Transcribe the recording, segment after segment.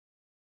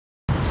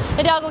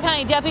Hidalgo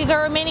County deputies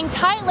are remaining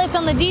tight-lipped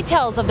on the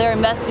details of their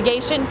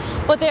investigation,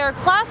 but they are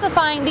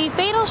classifying the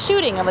fatal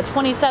shooting of a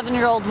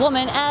 27-year-old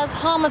woman as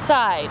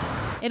homicide.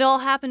 It all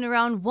happened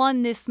around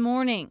 1 this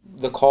morning.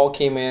 The call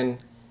came in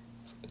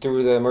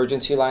through the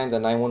emergency line, the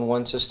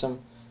 911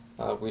 system.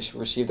 We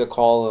received a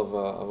call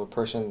of a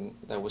person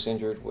that was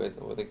injured with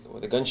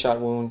a gunshot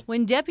wound.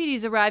 When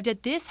deputies arrived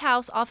at this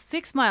house off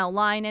 6 Mile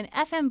Line and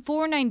FM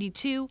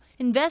 492,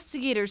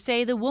 investigators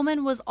say the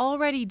woman was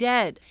already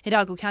dead.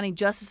 Hidalgo County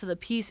Justice of the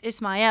Peace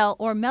Ismael,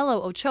 or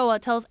Melo Ochoa,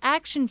 tells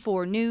Action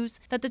 4 News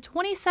that the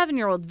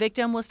 27-year-old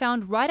victim was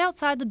found right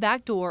outside the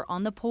back door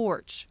on the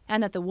porch,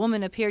 and that the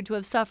woman appeared to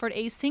have suffered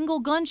a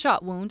single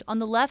gunshot wound on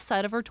the left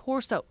side of her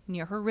torso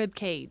near her rib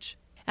cage.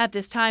 At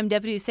this time,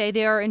 deputies say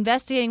they are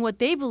investigating what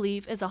they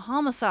believe is a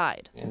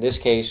homicide. In this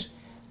case,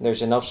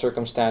 there's enough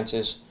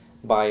circumstances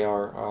by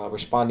our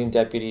responding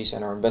deputies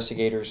and our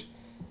investigators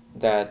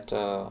that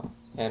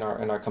and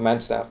our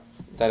command staff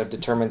that have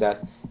determined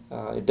that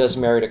it does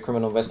merit a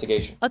criminal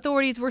investigation.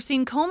 Authorities were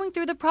seen combing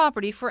through the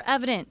property for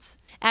evidence.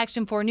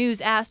 Action 4 News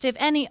asked if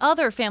any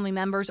other family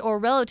members or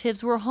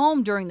relatives were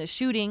home during the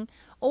shooting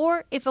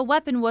or if a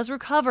weapon was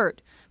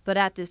recovered. But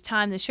at this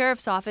time, the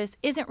sheriff's office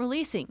isn't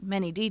releasing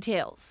many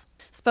details.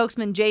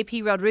 Spokesman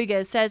J.P.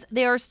 Rodriguez says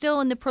they are still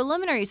in the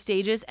preliminary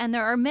stages and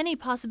there are many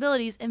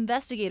possibilities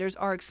investigators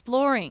are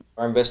exploring.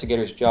 Our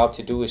investigators' job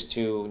to do is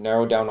to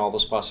narrow down all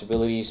those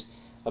possibilities,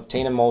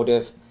 obtain a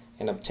motive,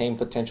 and obtain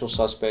potential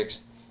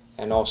suspects,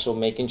 and also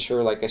making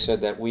sure, like I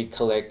said, that we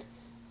collect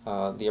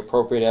the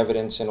appropriate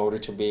evidence in order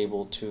to be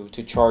able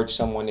to charge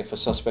someone if a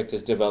suspect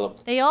is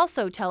developed. They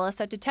also tell us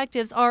that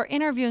detectives are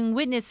interviewing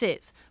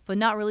witnesses, but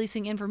not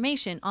releasing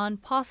information on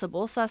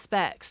possible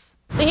suspects.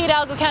 The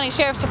Hidalgo County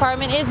Sheriff's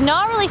Department is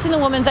not releasing the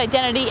woman's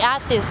identity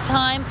at this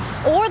time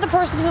or the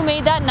person who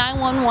made that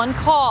 911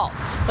 call,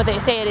 but they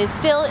say it is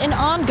still an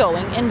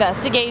ongoing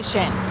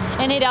investigation.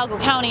 In Hidalgo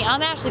County,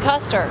 I'm Ashley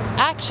Custer,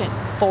 Action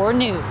 4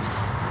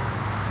 News.